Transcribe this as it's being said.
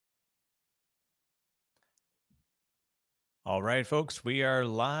All right, folks, we are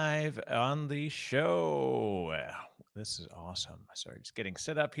live on the show. This is awesome. Sorry, just getting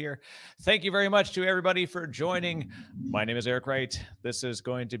set up here. Thank you very much to everybody for joining. My name is Eric Wright. This is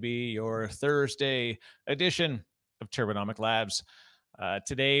going to be your Thursday edition of Turbonomic Labs.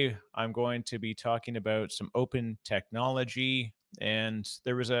 Today, I'm going to be talking about some open technology. And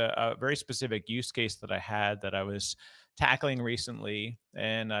there was a very specific use case that I had that I was tackling recently.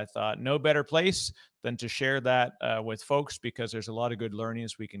 And I thought, no better place than to share that with folks because there's a lot of good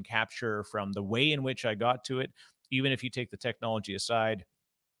learnings we can capture from the way in which I got to it, even if you take the technology aside.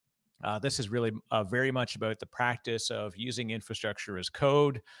 This is really very much about the practice of using infrastructure as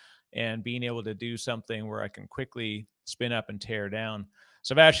code and being able to do something where I can quickly spin up and tear down.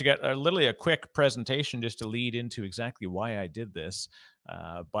 So I've actually got literally a quick presentation just to lead into exactly why I did this.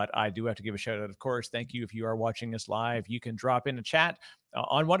 But I do have to give a shout out, of course. Thank you if you are watching us live. You can drop in a chat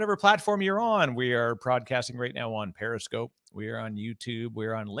on whatever platform you're on. We are broadcasting right now on Periscope. We are on YouTube.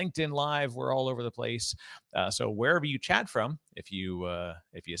 We're on LinkedIn Live. We're all over the place. So wherever you chat from, if you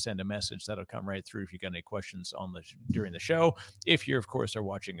send a message, that'll come right through. If you got any questions on the during the show, if you of course are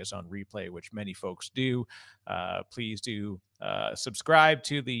watching us on replay, which many folks do, please do subscribe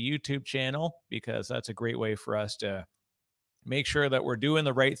to the YouTube channel because that's a great way for us to make sure that we're doing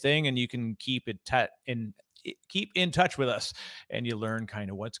the right thing, and you can keep in touch with us and you learn kind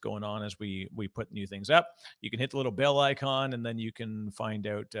of what's going on as we put new things up. You can hit the little bell icon and then you can find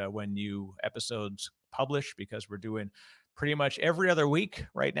out when new episodes publish, because we're doing pretty much every other week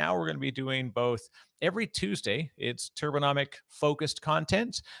right now. We're going to be doing both every Tuesday. It's turbonomic focused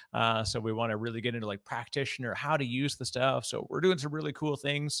content, so we want to really get into like practitioner, how to use the stuff. So we're doing some really cool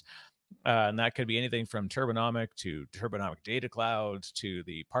things. And that could be anything from Turbonomic to Turbonomic Data Cloud to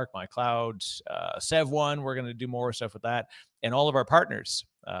the Park My Cloud, Sev1. We're going to do more stuff with that, and all of our partners.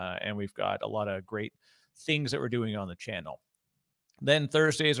 And we've got a lot of great things that we're doing on the channel. Then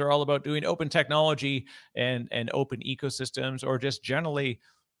Thursdays are all about doing open technology and open ecosystems, or just generally,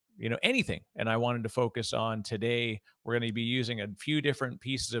 anything. And I wanted to focus on today. We're going to be using a few different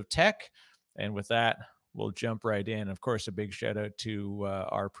pieces of tech, and with that, we'll jump right in. Of course, a big shout out to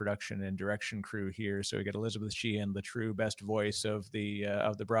our production and direction crew here. So we got Elizabeth Sheehan, the true best voice of the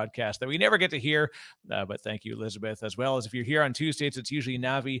broadcast that we never get to hear. But thank you, Elizabeth, as well as if you're here on Tuesdays, it's usually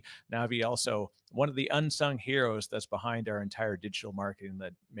Navi. Navi also one of the unsung heroes that's behind our entire digital marketing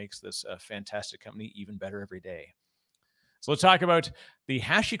that makes this a fantastic company even better every day. So let's talk about the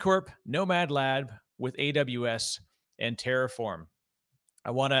HashiCorp Nomad Lab with AWS and Terraform. I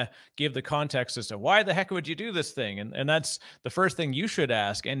want to give the context as to why the heck would you do this thing? And that's the first thing you should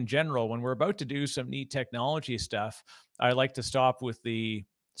ask in general. When we're about to do some neat technology stuff, I like to stop with the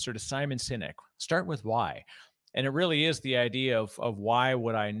sort of Simon Sinek, start with why. And it really is the idea of why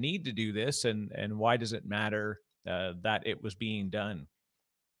would I need to do this, and why does it matter that it was being done?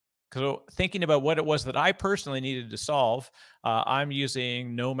 So thinking about what it was that I personally needed to solve, I'm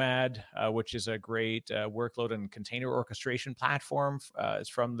using Nomad, which is a great workload and container orchestration platform. It's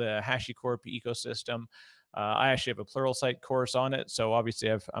from the HashiCorp ecosystem. I actually have a Pluralsight course on it, so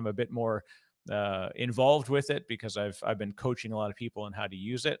obviously I'm a bit more involved with it because I've been coaching a lot of people on how to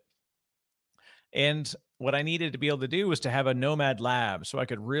use it. And what I needed to be able to do was to have a Nomad lab so I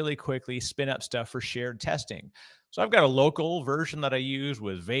could really quickly spin up stuff for shared testing. So I've got a local version that I use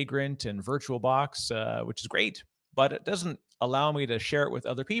with Vagrant and VirtualBox, which is great, but it doesn't allow me to share it with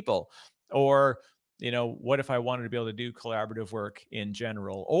other people. Or, what if I wanted to be able to do collaborative work in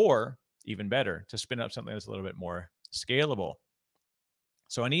general, or even better, to spin up something that's a little bit more scalable?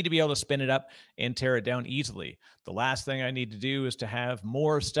 So I need to be able to spin it up and tear it down easily. The last thing I need to do is to have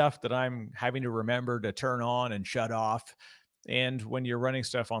more stuff that I'm having to remember to turn on and shut off. And when you're running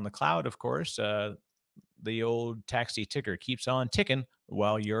stuff on the cloud, of course, the old taxi ticker keeps on ticking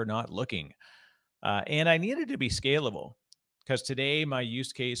while you're not looking. And I needed to be scalable, because today my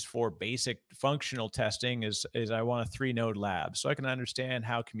use case for basic functional testing is I want a 3-node lab, so I can understand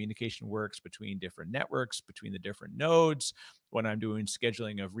how communication works between different networks, between the different nodes. When I'm doing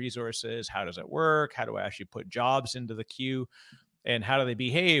scheduling of resources, how does it work? How do I actually put jobs into the queue? And how do they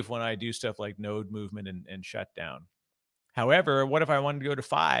behave when I do stuff like node movement and shutdown? However, what if I wanted to go to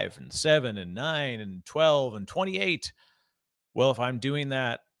 5 and 7 and 9 and 12 and 28? Well, if I'm doing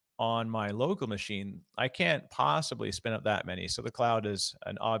that on my local machine, I can't possibly spin up that many. So the cloud is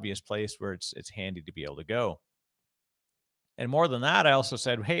an obvious place where it's handy to be able to go. And more than that, I also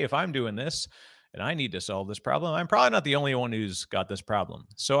said, hey, if I'm doing this and I need to solve this problem, I'm probably not the only one who's got this problem.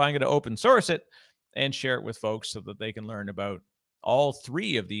 So I'm going to open source it and share it with folks so that they can learn about all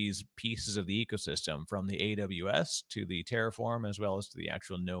three of these pieces of the ecosystem, from the AWS to the Terraform, as well as to the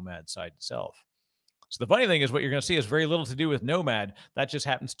actual Nomad side itself. So the funny thing is what you're going to see is very little to do with Nomad. That just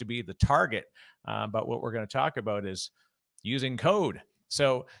happens to be the target. But what we're going to talk about is using code.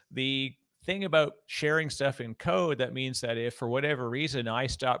 So the thing about sharing stuff in code, that means that if for whatever reason I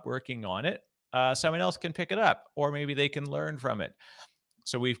stop working on it, someone else can pick it up, or maybe they can learn from it.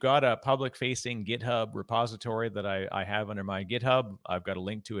 So we've got a public facing GitHub repository that I have under my GitHub. I've got a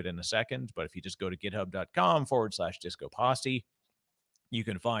link to it in a second, but if you just go to github.com/Disco Posse, you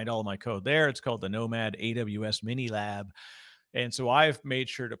can find all my code there. It's called the Nomad AWS Mini Lab. And so I've made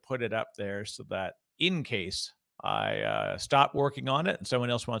sure to put it up there so that in case I stop working on it and someone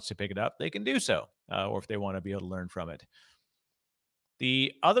else wants to pick it up, they can do so, or if they want to be able to learn from it.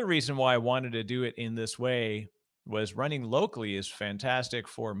 The other reason why I wanted to do it in this way was running locally is fantastic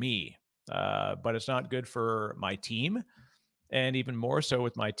for me, but it's not good for my team. And even more so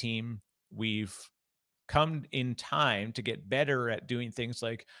with my team, we've come in time to get better at doing things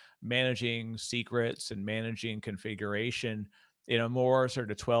like managing secrets and managing configuration in a more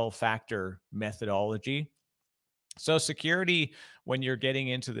sort of 12-factor methodology. So security, when you're getting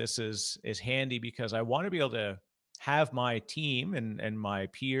into this, is handy because I want to be able to have my team and my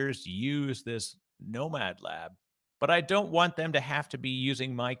peers use this Nomad Lab, but I don't want them to have to be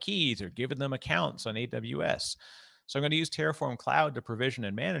using my keys or giving them accounts on AWS. So I'm going to use Terraform Cloud to provision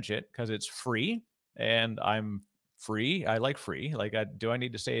and manage it because it's free, and I'm free. I like free. Like, do I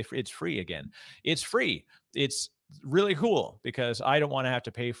need to say it's free again? It's free. It's really cool because I don't want to have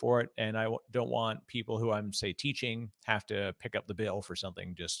to pay for it, and I don't want people who I'm, say, teaching have to pick up the bill for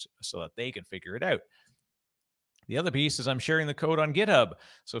something just so that they can figure it out. The other piece is I'm sharing the code on GitHub.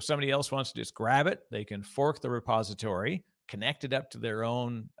 So if somebody else wants to just grab it, they can fork the repository, connect it up to their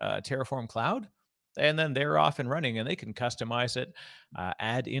own Terraform Cloud, and then they're off and running, and they can customize it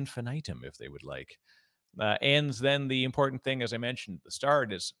ad infinitum if they would like. And then the important thing, as I mentioned at the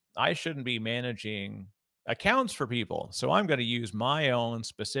start, is I shouldn't be managing accounts for people. So I'm going to use my own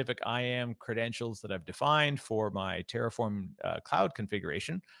specific IAM credentials that I've defined for my Terraform cloud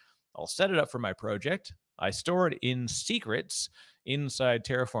configuration. I'll set it up for my project. I store it in secrets inside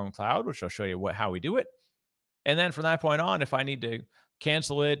Terraform Cloud, which I'll show you how we do it. And then from that point on, if I need to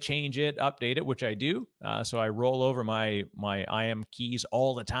cancel it, change it, update it, which I do. So I roll over my IAM keys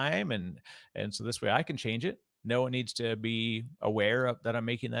all the time. And so this way I can change it. No one needs to be aware of that I'm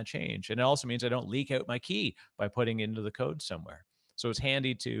making that change. And it also means I don't leak out my key by putting it into the code somewhere. So it's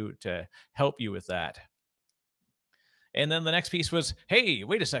handy to help you with that. And then the next piece was, hey,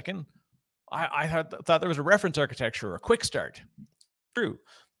 wait a second. I thought there was a reference architecture, a quick start. True.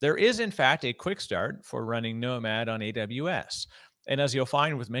 There is, in fact, a quick start for running Nomad on AWS. And as you'll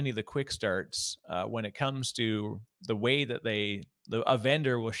find with many of the quick starts, when it comes to the way that a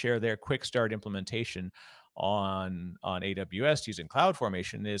vendor will share their quick start implementation on AWS using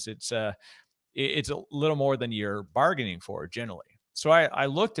CloudFormation, is it's a little more than you're bargaining for generally. So I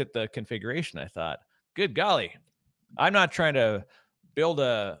looked at the configuration. I thought, good golly, I'm not trying to build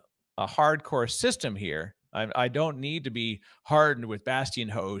a hardcore system here. I don't need to be hardened with Bastion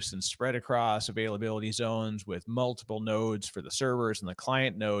hosts and spread across availability zones with multiple nodes for the servers and the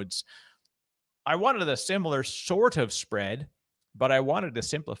client nodes. I wanted a similar sort of spread, but I wanted to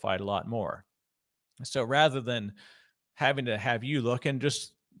simplify it a lot more. So rather than having to have you look, and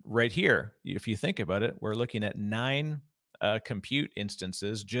just right here, if you think about it, we're looking at 9 compute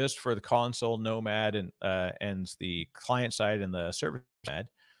instances just for the console Nomad and the client side and the server side.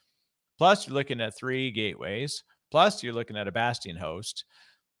 Plus, you're looking at 3 gateways. Plus, you're looking at a Bastion host.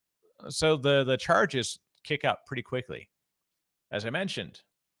 So the charges kick up pretty quickly. As I mentioned,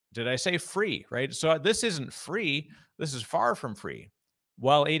 did I say free, right? So this isn't free. This is far from free.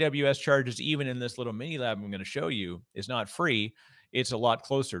 While AWS charges, even in this little mini lab I'm going to show you, is not free, it's a lot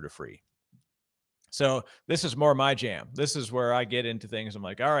closer to free. So this is more my jam. This is where I get into things. I'm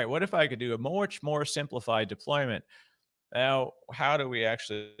like, all right, what if I could do a much more simplified deployment? Now, how do we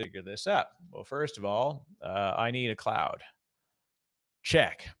actually figure this out? Well, first of all, I need a cloud.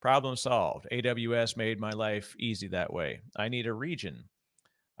 Check. Problem solved. AWS made my life easy that way. I need a region.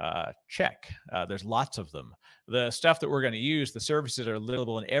 Check. There's lots of them. The stuff that we're going to use, the services are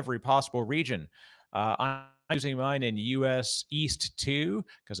available in every possible region. I'm using mine in US East 2,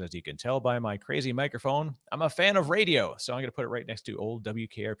 because as you can tell by my crazy microphone, I'm a fan of radio. So I'm going to put it right next to old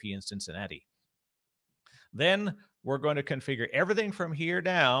WKRP in Cincinnati. Then we're going to configure everything from here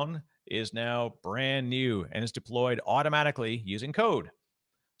down is now brand new and is deployed automatically using code.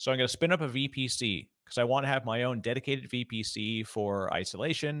 So I'm going to spin up a VPC because I want to have my own dedicated VPC for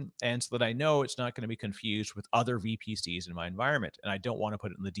isolation, and so that I know it's not going to be confused with other VPCs in my environment, and I don't want to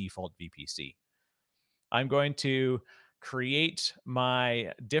put it in the default VPC. I'm going to create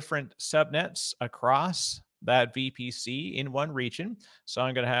my different subnets across that VPC in one region. So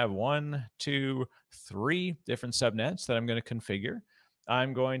I'm going to have 1, 2, 3 different subnets that I'm going to configure.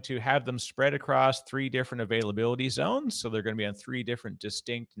 I'm going to have them spread across 3 different availability zones. So they're going to be on 3 different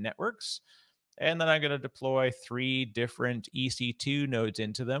distinct networks. And then I'm going to deploy 3 different EC2 nodes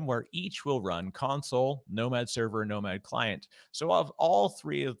into them, where each will run console, Nomad server, Nomad client. So I'll have all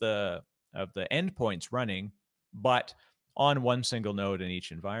 3 of the endpoints running, but on one single node in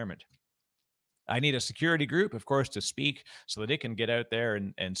each environment. I need a security group, of course, to speak so that it can get out there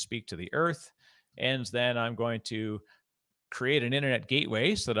and speak to the earth. And then I'm going to create an internet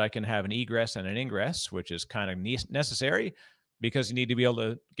gateway so that I can have an egress and an ingress, which is kind of necessary because you need to be able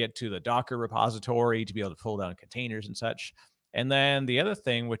to get to the Docker repository to be able to pull down containers and such. And then the other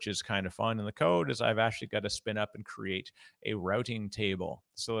thing, which is kind of fun in the code, is I've actually got to spin up and create a routing table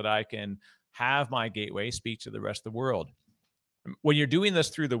so that I can have my gateway speak to the rest of the world. When you're doing this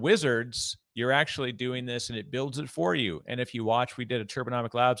through the wizards, you're actually doing this and it builds it for you. And if you watch, we did a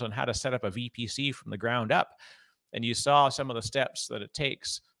Turbonomic Labs on how to set up a VPC from the ground up, and you saw some of the steps that it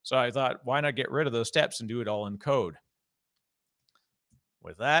takes. So I thought, why not get rid of those steps and do it all in code?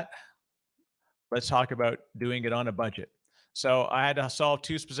 With that, let's talk about doing it on a budget. So I had to solve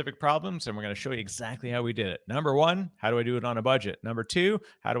 2 specific problems, and we're going to show you exactly how we did it. Number 1, how do I do it on a budget? Number 2,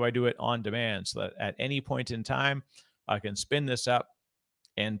 how do I do it on demand so that at any point in time, I can spin this up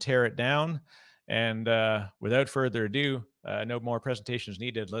and tear it down. And without further ado, no more presentations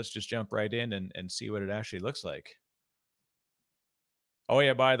needed. Let's just jump right in and see what it actually looks like. Oh,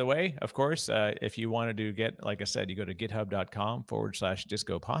 yeah, by the way, of course, if you wanted to get, like I said, you go to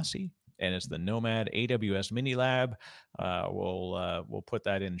github.com/Disco Posse, and it's the Nomad AWS Mini Lab. We'll put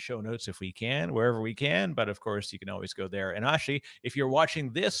that in show notes if we can, wherever we can. But of course, you can always go there. And actually, if you're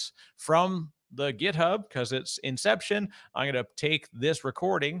watching this from the GitHub, because it's Inception, I'm going to take this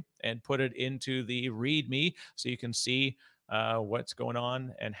recording and put it into the README so you can see what's going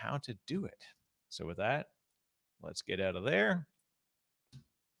on and how to do it. So with that, let's get out of there.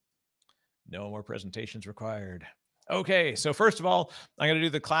 No more presentations required. Okay, so first of all, I'm going to do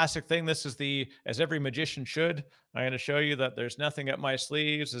the classic thing. This is as every magician should. I'm going to show you that there's nothing up my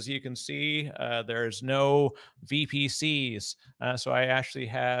sleeves. As you can see, there's no VPCs. So I actually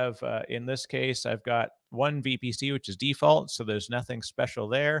have, in this case, I've got one VPC, which is default. So there's nothing special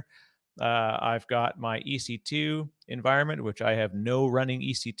there. I've got my EC2 environment, which I have no running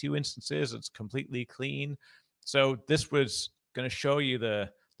EC2 instances. It's completely clean. So this was going to show you the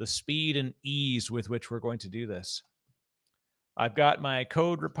speed and ease with which we're going to do this. I've got my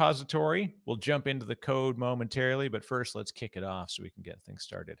code repository. We'll jump into the code momentarily, but first let's kick it off so we can get things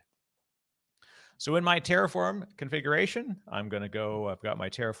started. So in my Terraform configuration, I'm going to go, I've got my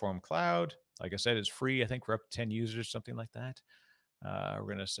Terraform cloud. Like I said, it's free. I think we're up to 10 users, something like that. We're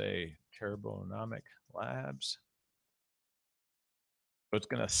going to say Turbonomic Labs. So it's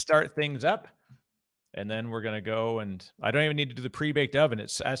going to start things up. And then we're going to go, and I don't even need to do the pre-baked oven.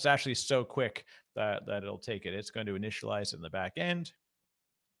 It's actually so quick that it'll take it. It's going to initialize in the back end.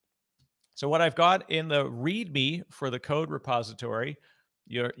 So what I've got in the README for the code repository,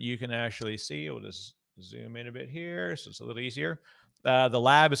 you can actually see, we'll just zoom in a bit here so it's a little easier. The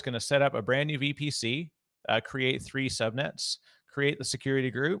lab is going to set up a brand new VPC, create 3 subnets, create the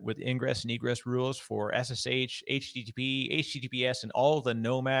security group with ingress and egress rules for SSH, HTTP, HTTPS, and all the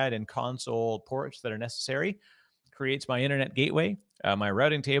Nomad and console ports that are necessary. Creates my internet gateway, my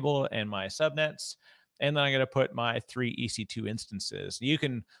routing table, and my subnets. And then I'm going to put my 3 EC2 instances. You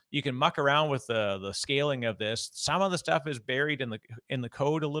can muck around with the scaling of this. Some of the stuff is buried in the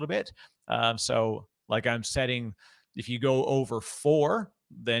code a little bit. So like I'm setting, if you go over 4,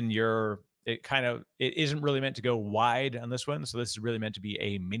 then it isn't really meant to go wide on this one. So this is really meant to be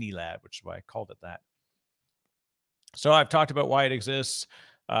a mini lab, which is why I called it that. So I've talked about why it exists.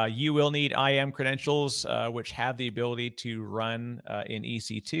 You will need IAM credentials, which have the ability to run in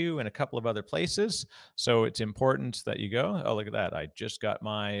EC2 and a couple of other places. So it's important that you go. Oh, look at that. I just got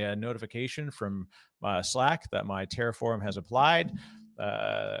my notification from Slack that my Terraform has applied.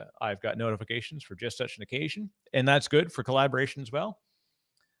 I've got notifications for just such an occasion, and that's good for collaboration as well.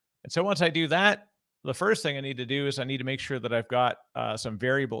 And so once I do that, the first thing I need to do is I need to make sure that I've got some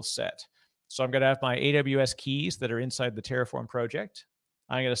variables set. So I'm going to have my AWS keys that are inside the Terraform project.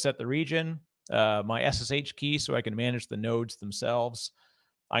 I'm going to set the region, my SSH key so I can manage the nodes themselves.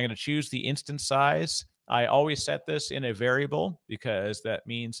 I'm going to choose the instance size. I always set this in a variable because that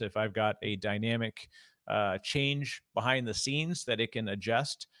means if I've got a dynamic change behind the scenes that it can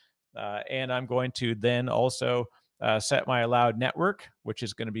adjust. And I'm going to then also set my allowed network, which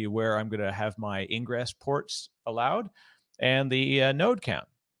is going to be where I'm going to have my ingress ports allowed. and the node count.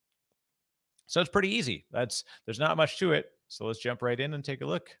 So it's pretty easy. There's not much to it. So let's jump right in and take a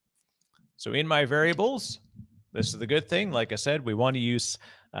look. So in my variables, this is the good thing. Like I said, we want to use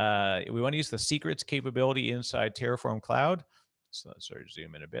the secrets capability inside Terraform Cloud. So let's sort of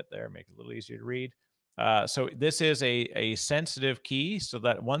zoom in a bit there, make it a little easier to read. So this is a sensitive key, so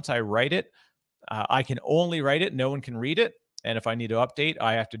that once I write it, I can only write it. No one can read it. And if I need to update,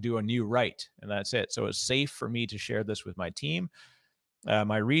 I have to do a new write, and that's it. So it's safe for me to share this with my team.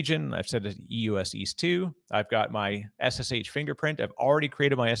 My region, I've set it EUS East 2. I've got my SSH fingerprint. I've already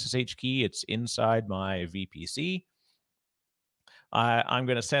created my SSH key. It's inside my VPC. I'm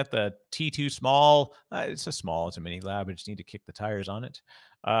going to set the T2 small. It's a mini lab. I just need to kick the tires on it.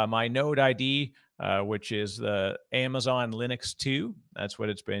 My node ID, which is the Amazon Linux 2. That's what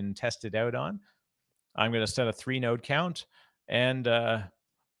it's been tested out on. I'm going to set a 3-node count. And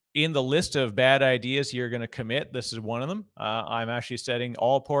in the list of bad ideas you're going to commit, this is one of them. I'm actually setting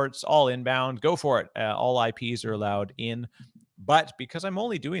all ports, all inbound. Go for it. All IPs are allowed in. But because I'm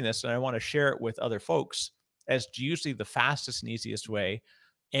only doing this and I want to share it with other folks, as usually the fastest and easiest way,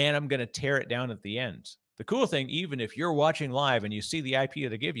 and I'm going to tear it down at the end. The cool thing, even if you're watching live and you see the IP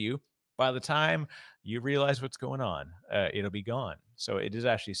that I give you, by the time you realize what's going on, it'll be gone. So it is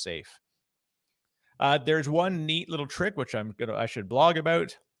actually safe. There's one neat little trick which I should blog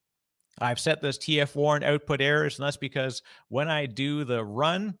about. I've set this TF warn output errors, and that's because when I do the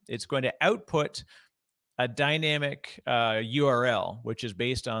run, it's going to output a dynamic URL, which is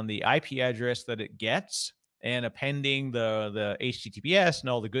based on the IP address that it gets and appending the HTTPS and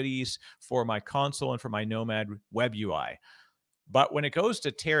all the goodies for my console and for my Nomad web UI. But when it goes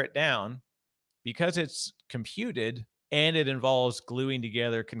to tear it down, because it's computed and it involves gluing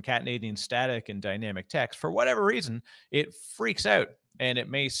together, concatenating static and dynamic text, for whatever reason, it freaks out and it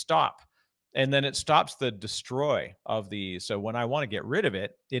may stop. And then it stops the destroy of the, so when I want to get rid of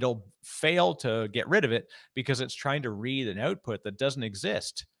it, it'll fail to get rid of it because it's trying to read an output that doesn't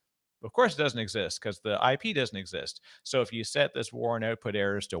exist. Of course, it doesn't exist because the IP doesn't exist. So if you set this warn output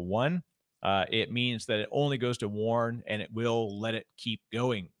errors to 1, it means that it only goes to warn and it will let it keep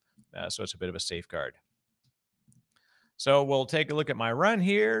going. So it's a bit of a safeguard. So we'll take a look at my run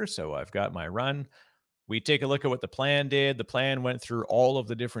here. So I've got my run. We take a look at what the plan did. The plan went through all of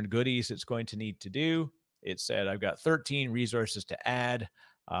the different goodies it's going to need to do. It said, I've got 13 resources to add.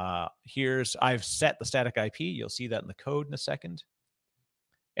 I've set the static IP. You'll see that in the code in a second.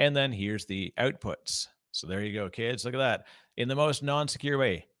 And then here's the outputs. So there you go, kids. Look at that. In the most non-secure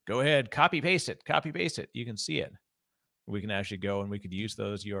way. Go ahead, copy, paste it. Copy, paste it. You can see it. We can actually go and we could use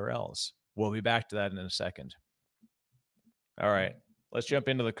those URLs. We'll be back to that in a second. All right, let's jump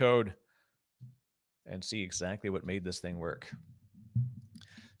into the code and see exactly what made this thing work.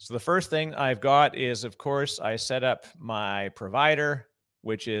 So the first thing I've got is, of course, I set up my provider,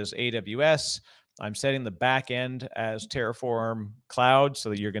 which is AWS. I'm setting the back end as Terraform Cloud, so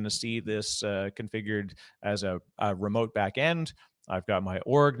that you're going to see this configured as a remote back end. I've got my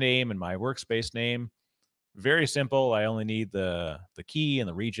org name and my workspace name. Very simple. I only need the key and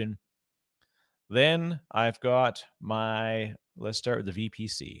the region. Then I've got let's start with the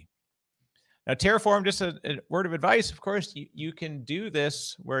VPC. Now, Terraform, just a word of advice, of course, you can do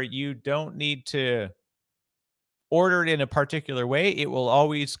this where you don't need to order it in a particular way. It will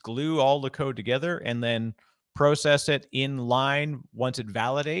always glue all the code together and then process it in line once it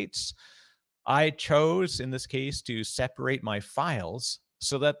validates. I chose, in this case, to separate my files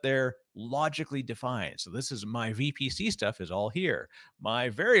so that they're logically defined. So this is my VPC stuff is all here. My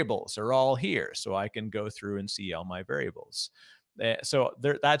variables are all here. So I can go through and see all my variables. So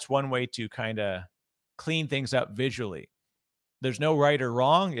that's one way to kind of clean things up visually. There's no right or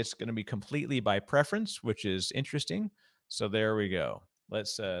wrong. It's going to be completely by preference, which is interesting. So there we go.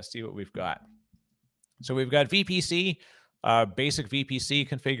 Let's see what we've got. So we've got VPC. Basic VPC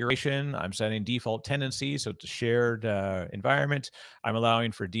configuration. I'm setting default tenancy, so it's a shared environment. I'm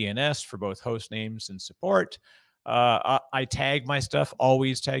allowing for DNS for both host names and support. I tag my stuff.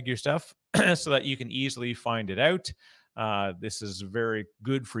 Always tag your stuff so that you can easily find it out. This is very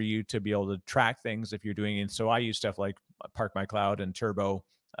good for you to be able to track things if you're doing it. So I use stuff like Park My Cloud and Turbo,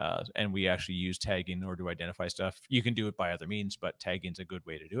 and we actually use tagging in order to identify stuff. You can do it by other means, but tagging is a good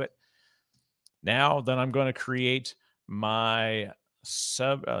way to do it. Now, then I'm going to create my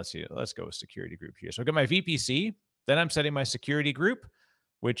let's go with security group here. So I've got my VPC, then I'm setting my security group,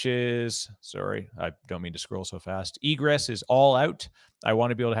 which is, sorry, I don't mean to scroll so fast. Egress is all out. I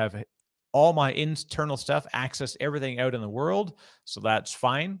want to be able to have all my internal stuff, access everything out in the world. So that's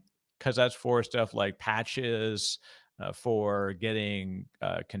fine, because that's for stuff like patches, for getting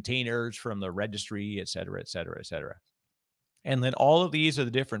containers from the registry, et cetera, et cetera, et cetera. And then all of these are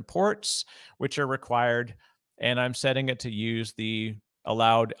the different ports which are required. And I'm setting it to use the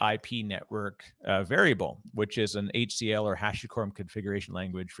allowed IP network variable, which is an HCL or HashiCorp configuration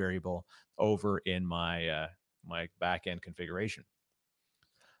language variable over in my my backend configuration.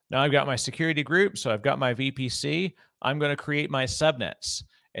 Now I've got my security group, so I've got my VPC. I'm going to create my subnets.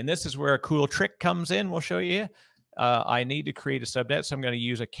 And this is where a cool trick comes in. We'll show you. I need to create a subnet, so I'm going to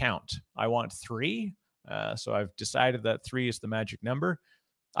use a count. I want 3. So I've decided that 3 is the magic number.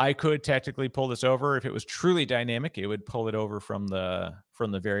 I could technically pull this over. If it was truly dynamic, it would pull it over from the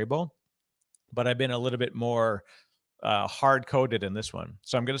variable. But I've been a little bit more hard-coded in this one.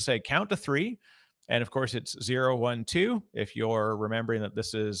 So I'm going to say count to 3. And of course, it's 0, 1, 2. If you're remembering that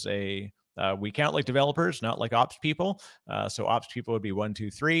this is a, we count like developers, not like ops people. So ops people would be 1, 2,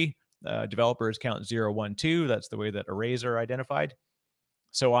 3. Developers count 0, 1, 2. That's the way that arrays are identified.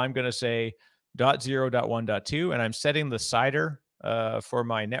 So I'm going to say .0, .1, .2, and I'm setting the CIDR for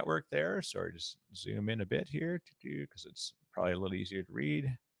my network there. Sorry, just zoom in a bit here because it's probably a little easier to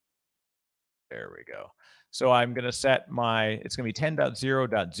read. There we go. So I'm going to set my, it's going to be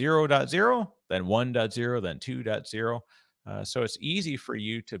 10.0.0.0, then 1.0, then 2.0. So it's easy for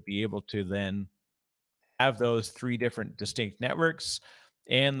you to be able to then have those 3 different distinct networks.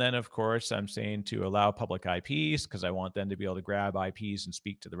 And then, of course, I'm saying to allow public IPs because I want them to be able to grab IPs and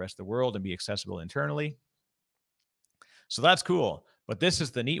speak to the rest of the world and be accessible internally. So that's cool. But this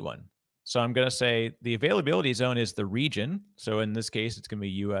is the neat one. So I'm going to say the availability zone is the region. So in this case, it's going to be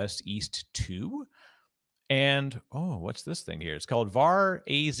US East 2. And oh, what's this thing here? It's called var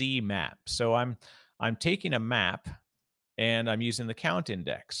AZ map. So I'm taking a map and I'm using the count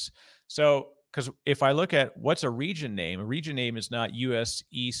index. So because if I look at what's a region name is not US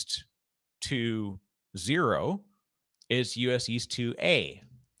East 2 0, it's US East 2A.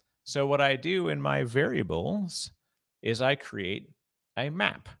 So what I do in my variables is I create a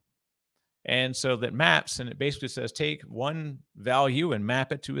map. And so that maps, and it basically says take one value and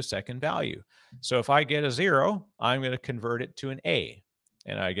map it to a second value. So if I get a 0, I'm going to convert it to an A.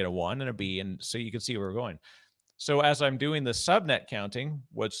 And I get a 1 and a B. And so you can see where we're going. So as I'm doing the subnet counting,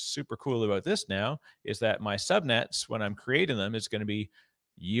 what's super cool about this now is that my subnets, when I'm creating them, is going to be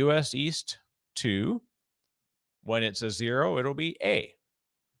US East 2. When it's a 0, it'll be A.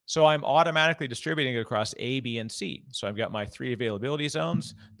 So I'm automatically distributing it across A, B, and C. So I've got my 3 availability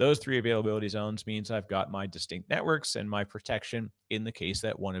zones. Those 3 availability zones means I've got my distinct networks and my protection in the case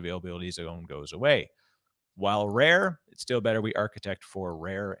that one availability zone goes away. While rare, it's still better we architect for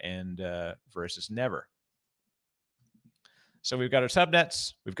rare and versus never. So we've got our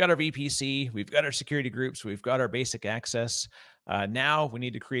subnets, we've got our VPC, we've got our security groups, we've got our basic access. Now we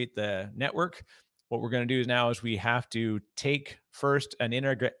need to create the network. What we're going to do now is we have to take first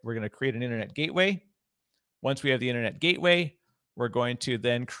we're going to create an internet gateway. Once we have the internet gateway, we're going to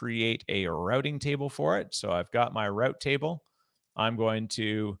then create a routing table for it. So I've got my route table. I'm going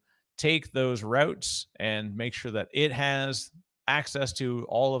to take those routes and make sure that it has access to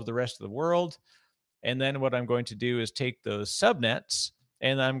all of the rest of the world. And then what I'm going to do is take those subnets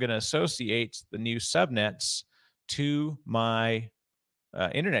and I'm going to associate the new subnets to my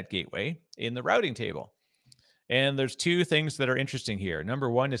internet gateway in the routing table. And there's 2 things that are interesting here.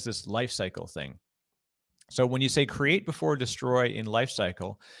 Number 1 is this lifecycle thing. So when you say create before destroy in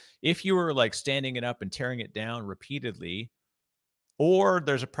lifecycle, if you were like standing it up and tearing it down repeatedly, or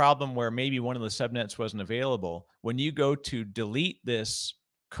there's a problem where maybe one of the subnets wasn't available, when you go to delete this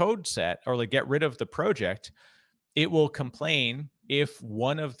code set or like get rid of the project, it will complain if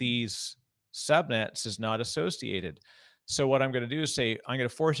one of these subnets is not associated. So what I'm going to do is say, I'm going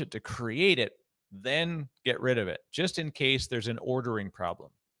to force it to create it, then get rid of it, just in case there's an ordering problem.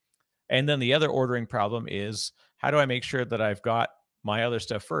 And then the other ordering problem is, how do I make sure that I've got my other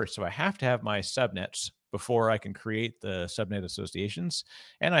stuff first? So I have to have my subnets before I can create the subnet associations,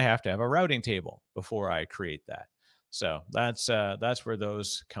 and I have to have a routing table before I create that. So that's where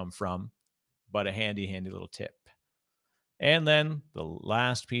those come from, but a handy little tip. And then the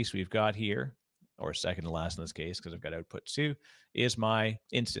last piece we've got here, or second to last in this case, because I've got output 2, is my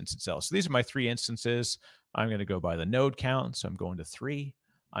instance itself. So these are my 3 instances. I'm going to go by the node count. So I'm going to 3.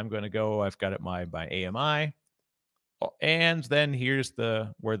 I'm going to go, I've got it by AMI. And then here's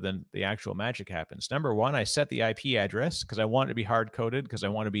where the actual magic happens. Number 1, I set the IP address because I want it to be hard coded, because I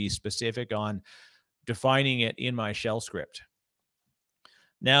want to be specific on defining it in my shell script.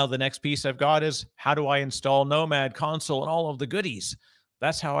 Now, the next piece I've got is, how do I install Nomad console and all of the goodies?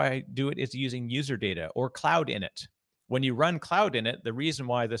 That's how I do it, is using user data or Cloud Init. When you run Cloud Init, the reason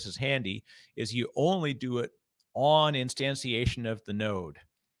why this is handy is you only do it on instantiation of the node.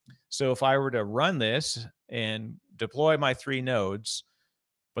 So if I were to run this and deploy my 3 nodes,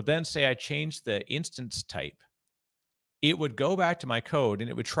 but then say I change the instance type, it would go back to my code and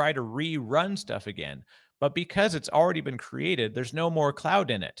it would try to rerun stuff again. But because it's already been created, there's no more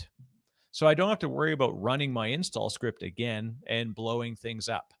cloud in it. So I don't have to worry about running my install script again and blowing things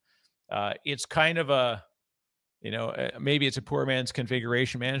up. It's kind of a, maybe it's a poor man's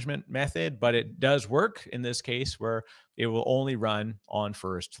configuration management method, but it does work in this case where it will only run on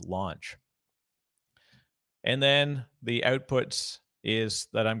first launch. And then the outputs is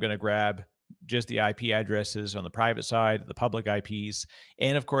that I'm going to grab just the IP addresses on the private side, the public IPs.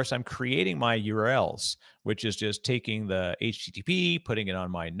 And of course, I'm creating my URLs, which is just taking the HTTP, putting it on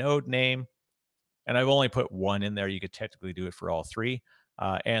my node name. And I've only put one in there. You could technically do it for all 3.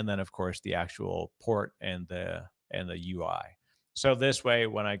 And then, of course, the actual port and the UI. So this way,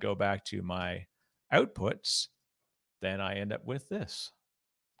 when I go back to my outputs, then I end up with this.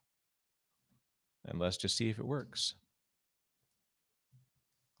 And let's just see if it works.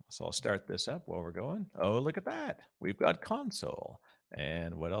 So I'll start this up while we're going. Oh, look at that. We've got console.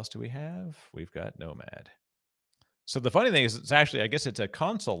 And what else do we have? We've got Nomad. So the funny thing is, it's actually, I guess it's a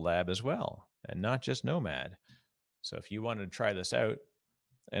console lab as well, and not just Nomad. So if you wanted to try this out,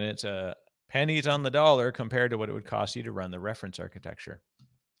 and it's a pennies on the dollar compared to what it would cost you to run the reference architecture.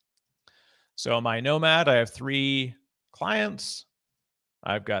 So on my Nomad, I have 3 clients.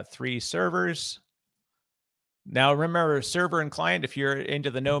 I've got 3 servers. Now, remember, server and client, if you're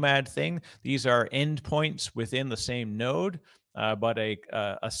into the Nomad thing, these are endpoints within the same node. But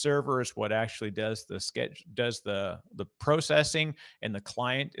a server is what actually does the processing, and the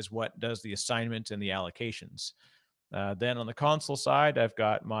client is what does the assignment and the allocations. Then on the console side, I've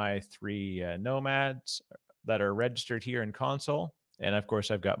got my 3 nomads that are registered here in console. And of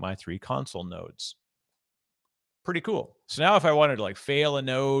course, I've got my 3 console nodes. Pretty cool. So now if I wanted to like fail a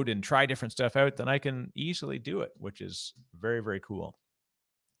node and try different stuff out, then I can easily do it, which is very, very cool.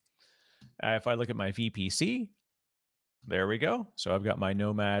 If I look at my VPC, there we go. So I've got my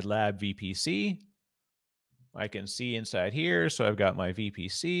Nomad Lab VPC. I can see inside here. So I've got my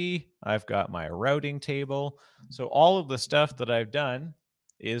VPC. I've got my routing table. So all of the stuff that I've done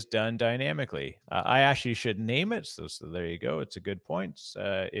is done dynamically. I actually should name it. So there you go. It's a good point.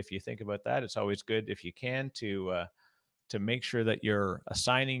 If you think about that, it's always good if you can to make sure that you're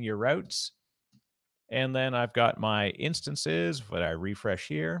assigning your routes. And then I've got my instances. When I refresh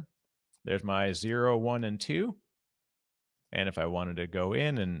here, there's my 0, 1, and 2. And if I wanted to go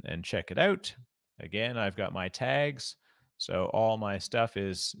in and check it out, again, I've got my tags. So all my stuff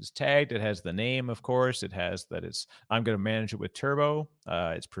is tagged. It has the name, of course. It has that I'm going to manage it with Turbo.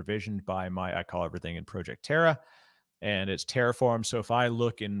 It's provisioned by I call everything in Project Terra, and it's Terraform. So if I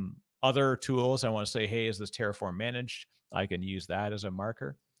look in other tools, I want to say, hey, is this Terraform managed? I can use that as a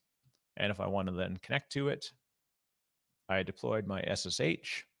marker. And if I want to then connect to it, I deployed my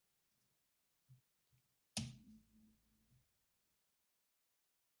SSH.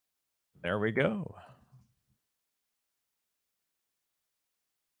 There we go.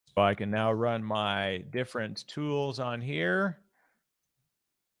 So I can now run my different tools on here.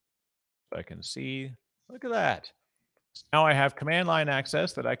 So I can see, look at that. So now I have command line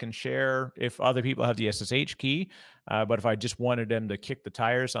access that I can share if other people have the SSH key. But if I just wanted them to kick the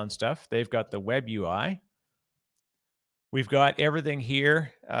tires on stuff, they've got the web UI. We've got everything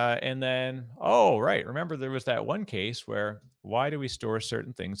here. And then, oh, right. Remember, there was that one case where why do we store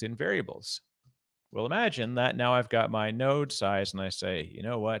certain things in variables? Well, imagine that now I've got my node size and I say, you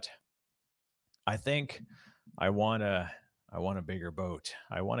know what? I think I want a bigger boat.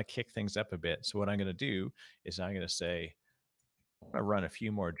 I want to kick things up a bit. So what I'm going to do is I'm going to say, I want to run a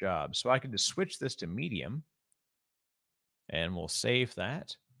few more jobs. So I can just switch this to medium and we'll save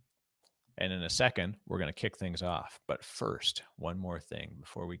that. And in a second, we're going to kick things off. But first, one more thing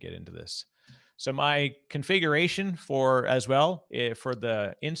before we get into this. So my configuration for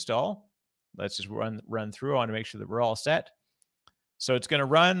the install, let's just run through. I want to make sure that we're all set. So it's going to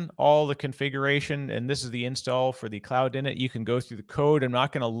run all the configuration, and this is the install for the Cloud Init. You can go through the code. I'm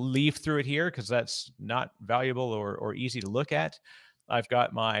not going to leaf through it here because that's not valuable or easy to look at. I've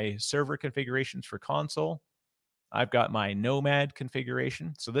got my server configurations for console. I've got my Nomad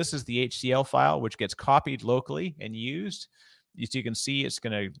configuration. So this is the HCL file, which gets copied locally and used. As you can see, it's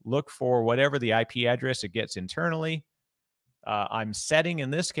going to look for whatever the IP address it gets internally. I'm setting,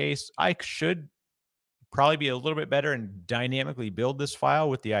 in this case, I should probably be a little bit better and dynamically build this file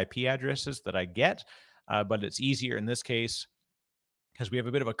with the IP addresses that I get, but it's easier in this case because we have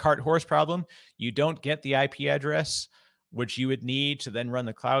a bit of a cart horse problem. You don't get the IP address, which you would need to then run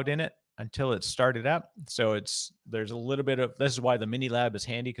the Cloud Init until it's started up. So there's a little bit of, this is why the mini lab is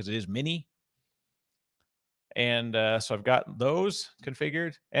handy because it is mini. And so I've got those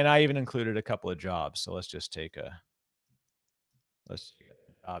configured, and I even included a couple of jobs. So let's take a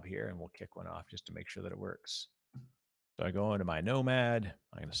job here, and we'll kick one off just to make sure that it works. So I go into my Nomad.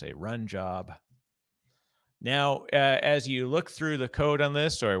 I'm going to say run job. Now, as you look through the code on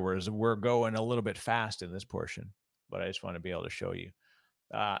this, sorry, we're going a little bit fast in this portion, but I just want to be able to show you.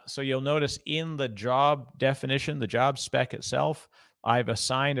 So you'll notice in the job definition, the job spec itself, I've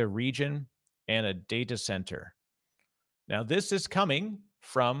assigned a region and a data center. Now, this is coming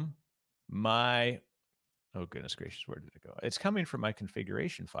from my, oh goodness gracious, where did it go? It's coming from my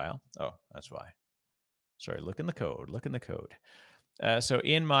configuration file. Oh, that's why. Sorry, look in the code, look in the code. So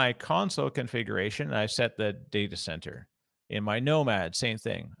in my console configuration, I set the data center. In my Nomad, same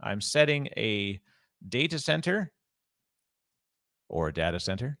thing. I'm setting a data center or a data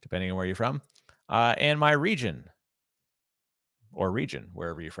center, depending on where you're from, and my region or region,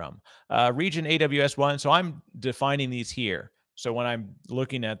 wherever you're from. Region AWS 1. So I'm defining these here. So when I'm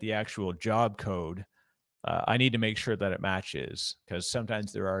looking at the actual job code, I need to make sure that it matches because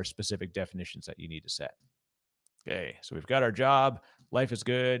sometimes there are specific definitions that you need to set. Okay, so we've got our job. Life is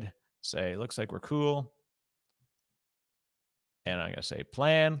good. Say, looks like we're cool. And I'm going to say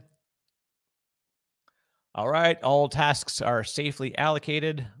plan. All right, all tasks are safely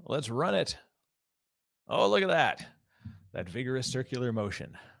allocated. Let's run it. Oh, look at that. That vigorous circular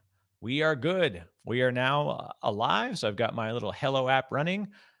motion. We are good. We are now alive. So I've got my little Hello app running.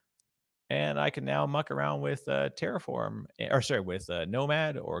 And I can now muck around with Terraform, or sorry, with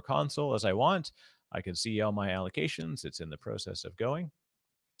Nomad or Console as I want. I can see all my allocations. It's in the process of going.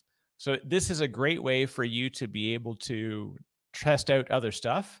 So this is a great way for you to be able to test out other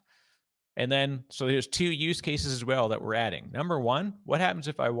stuff. And then, so there's two use cases as well that we're adding. Number one, what happens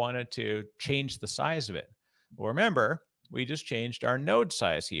if I wanted to change the size of it? Well, remember, we just changed our node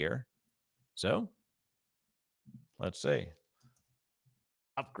size here. So let's see.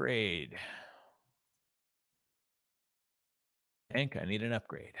 Upgrade. Hank, I need an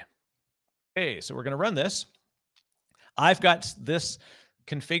upgrade. Okay, so we're going to run this. I've got this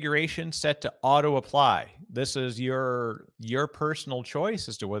configuration set to auto apply. This is your personal choice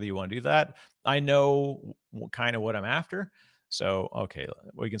as to whether you want to do that. I know kind of what I'm after. So, okay,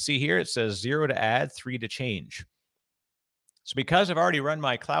 we can see here it says 0 to add, 3 to change. So because I've already run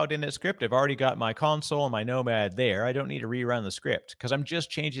my cloud init script, I've already got my console and my Nomad there. I don't need to rerun the script because I'm just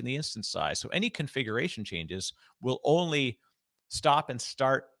changing the instance size. So any configuration changes will only stop and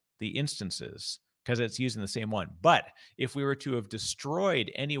start the instances because it's using the same one. But if we were to have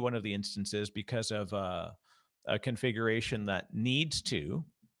destroyed any one of the instances because of a configuration that needs to,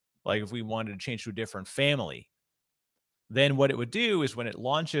 like if we wanted to change to a different family, then what it would do is when it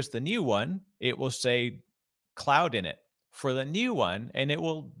launches the new one, it will say cloud init for the new one, and it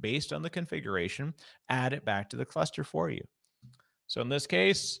will, based on the configuration, add it back to the cluster for you. So in this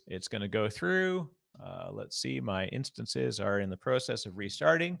case, it's going to go through. Let's see, my instances are in the process of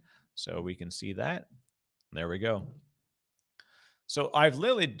restarting, so we can see that. There we go. So I've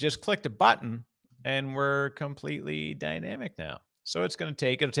literally just clicked a button, and we're completely dynamic now. So it'll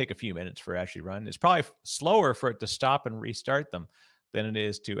take a few minutes for it to actually run. It's probably slower for it to stop and restart them than it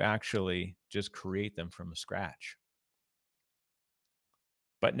is to actually just create them from scratch.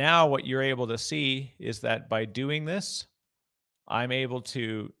 But now what you're able to see is that by doing this, I'm able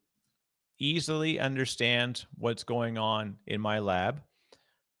to easily understand what's going on in my lab.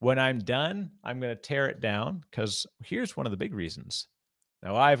 When I'm done, I'm going to tear it down because here's one of the big reasons.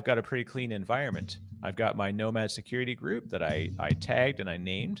 Now I've got a pretty clean environment. I've got my Nomad security group that I tagged and I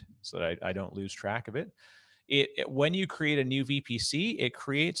named so that I don't lose track of it. When you create a new VPC, it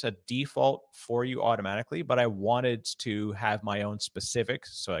creates a default for you automatically, but I wanted to have my own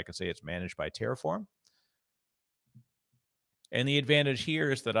specifics, so I can say it's managed by Terraform. And the advantage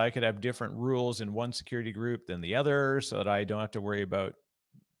here is that I could have different rules in one security group than the other, so that I don't have to worry about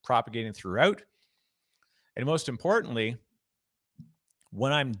propagating throughout. And most importantly,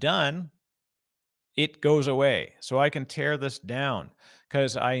 when I'm done, it goes away. So I can tear this down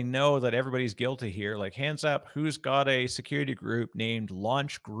because I know that everybody's guilty here. Like, hands up, who's got a security group named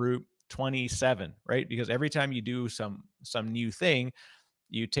Launch Group 27, right? Because every time you do some new thing,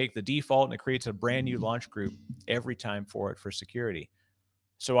 you take the default and it creates a brand new launch group every time for security.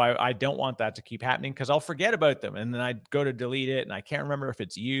 So I don't want that to keep happening because I'll forget about them. And then I go to delete it and I can't remember if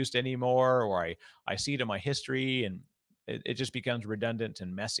it's used anymore, or I see it in my history and it just becomes redundant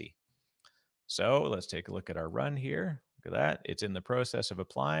and messy. So let's take a look at our run here. Look at that. It's in the process of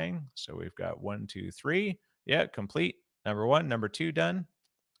applying. So we've got 1, 2, 3. Yeah, complete. Number 1, number 2 done.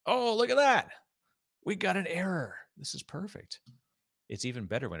 Oh, look at that. We got an error. This is perfect. It's even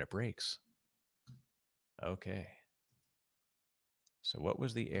better when it breaks. Okay. So what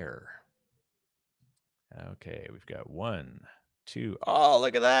was the error? Okay, we've got 1, 2. Oh,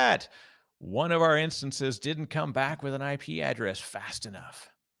 look at that. One of our instances didn't come back with an IP address fast enough.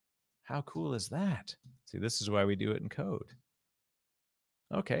 How cool is that? See, this is why we do it in code.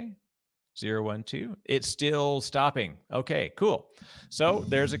 Okay, 0, 1, 2. It's still stopping. Okay, cool. So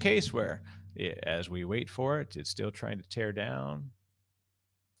there's a case where as we wait for it, it's still trying to tear down.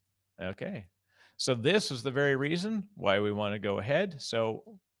 Okay. So this is the very reason why we want to go ahead. So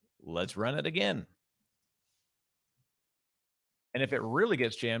let's run it again. And if it really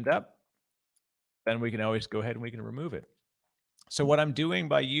gets jammed up, then we can always go ahead and we can remove it. So what I'm doing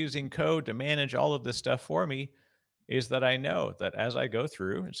by using code to manage all of this stuff for me is that I know that as I go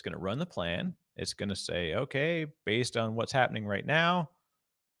through, it's going to run the plan. It's going to say, okay, based on what's happening right now,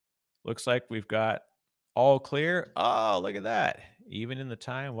 looks like we've got all clear. Oh, look at that. Even in the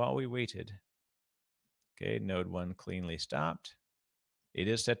time while we waited. Okay, node 1 cleanly stopped. It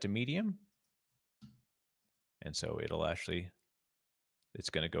is set to medium. And so it's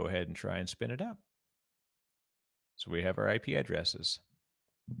going to go ahead and try and spin it up. So we have our IP addresses.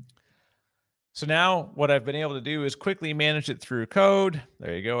 So now what I've been able to do is quickly manage it through code.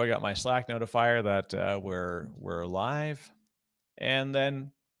 There you go. I got my Slack notifier that we're live. And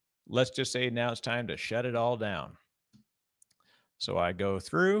then let's just say now it's time to shut it all down. So I go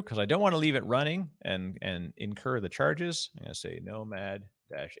through because I don't want to leave it running and incur the charges. I'm going to say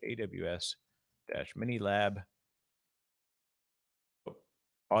nomad-aws-minilab.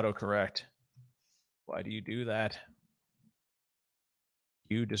 Autocorrect. Why do you do that?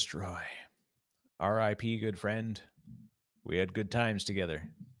 You destroy. RIP, good friend. We had good times together.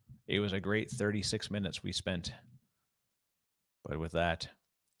 It was a great 36 minutes we spent. But with that,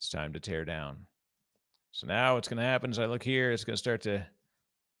 it's time to tear down. So now what's going to happen is I look here, it's going to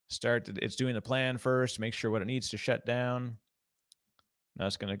it's doing the plan first, make sure what it needs to shut down. Now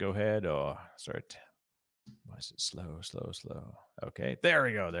it's going to go ahead. Oh, start. Why is it slow? Okay, there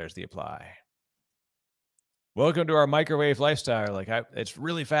we go. There's the apply. Welcome to our microwave lifestyle. It's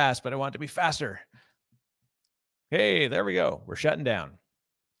really fast, but I want it to be faster. Hey, there we go. We're shutting down.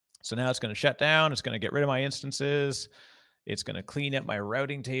 So now it's going to shut down. It's going to get rid of my instances. It's going to clean up my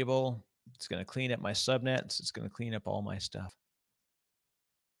routing table. It's going to clean up my subnets. It's going to clean up all my stuff.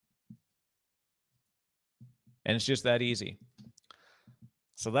 And it's just that easy.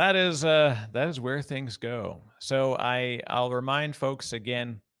 So that is where things go. So I'll remind folks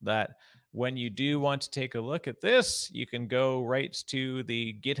again that when you do want to take a look at this, you can go right to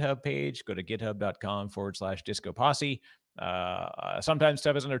the GitHub page. Go to github.com/discoposse. Sometimes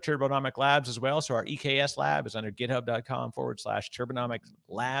stuff is under Turbonomic Labs as well. So our EKS lab is under github.com/Turbonomic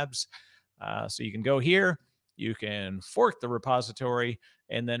Labs. So you can go here, you can fork the repository,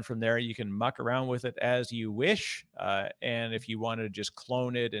 and then from there you can muck around with it as you wish. And if you want to just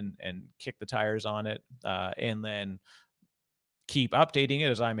clone it and kick the tires on it, and then keep updating it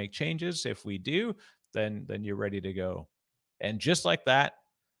as I make changes. If we do, then you're ready to go. And just like that,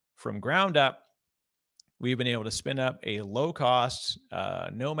 from ground up, we've been able to spin up a low-cost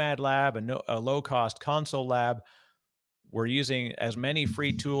Nomad Lab, a low-cost console lab. We're using as many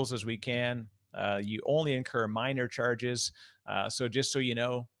free tools as we can. You only incur minor charges. So just so you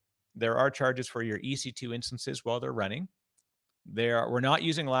know, there are charges for your EC2 instances while they're running. We're not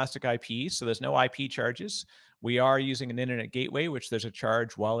using Elastic IP, so there's no IP charges. We are using an internet gateway, which there's a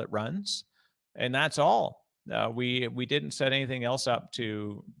charge while it runs. And that's all. We didn't set anything else up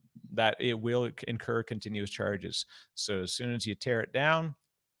to that it will incur continuous charges. So as soon as you tear it down,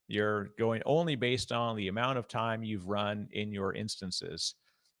 you're going only based on the amount of time you've run in your instances.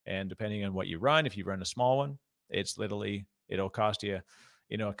 And depending on what you run, if you run a small one, it'll cost you,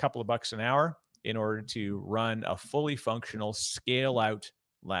 a couple of bucks an hour in order to run a fully functional scale out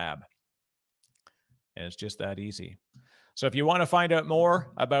lab. And it's just that easy. So if you want to find out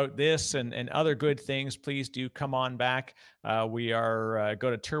more about this and other good things, please do come on back. We are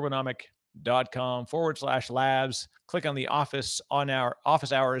go to turbonomic.com/labs, click on the office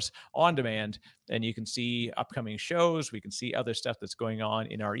hours on demand, and you can see upcoming shows. We can see other stuff that's going on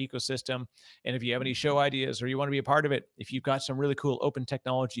in our ecosystem. And if you have any show ideas or you want to be a part of it, if you've got some really cool open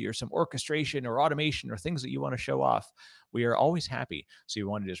technology or some orchestration or automation or things that you want to show off, we are always happy. So you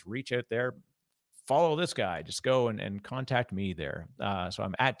want to just reach out there, follow this guy, just go and contact me there. So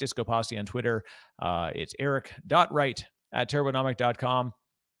I'm at Disco Posse on Twitter. It's eric.wright@turbonomic.com.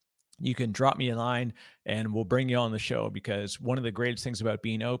 You can drop me a line and we'll bring you on the show, because one of the greatest things about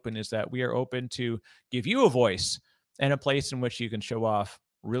being open is that we are open to give you a voice and a place in which you can show off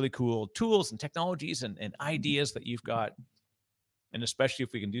really cool tools and technologies and ideas that you've got And especially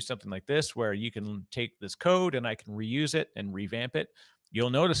if we can do something like this, where you can take this code and I can reuse it and revamp it, you'll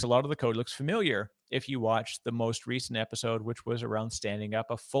notice a lot of the code looks familiar if you watch the most recent episode, which was around standing up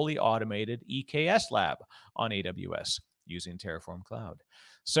a fully automated EKS lab on AWS using Terraform Cloud.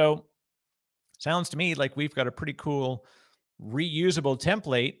 So sounds to me like we've got a pretty cool reusable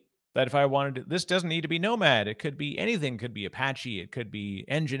template that if I wanted to, this doesn't need to be Nomad. It could be anything. It could be Apache. It could be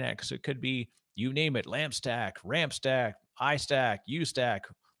Nginx. It could be, you name it, LAMP stack, ramp stack, iStack, UStack,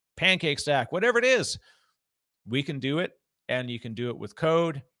 pancake stack, whatever it is, we can do it. And you can do it with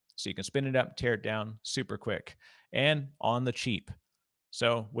code. So you can spin it up, tear it down super quick and on the cheap.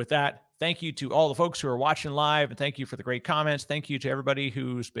 So with that, thank you to all the folks who are watching live, and thank you for the great comments. Thank you to everybody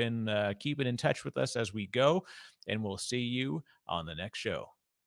who's been keeping in touch with us as we go, and we'll see you on the next show.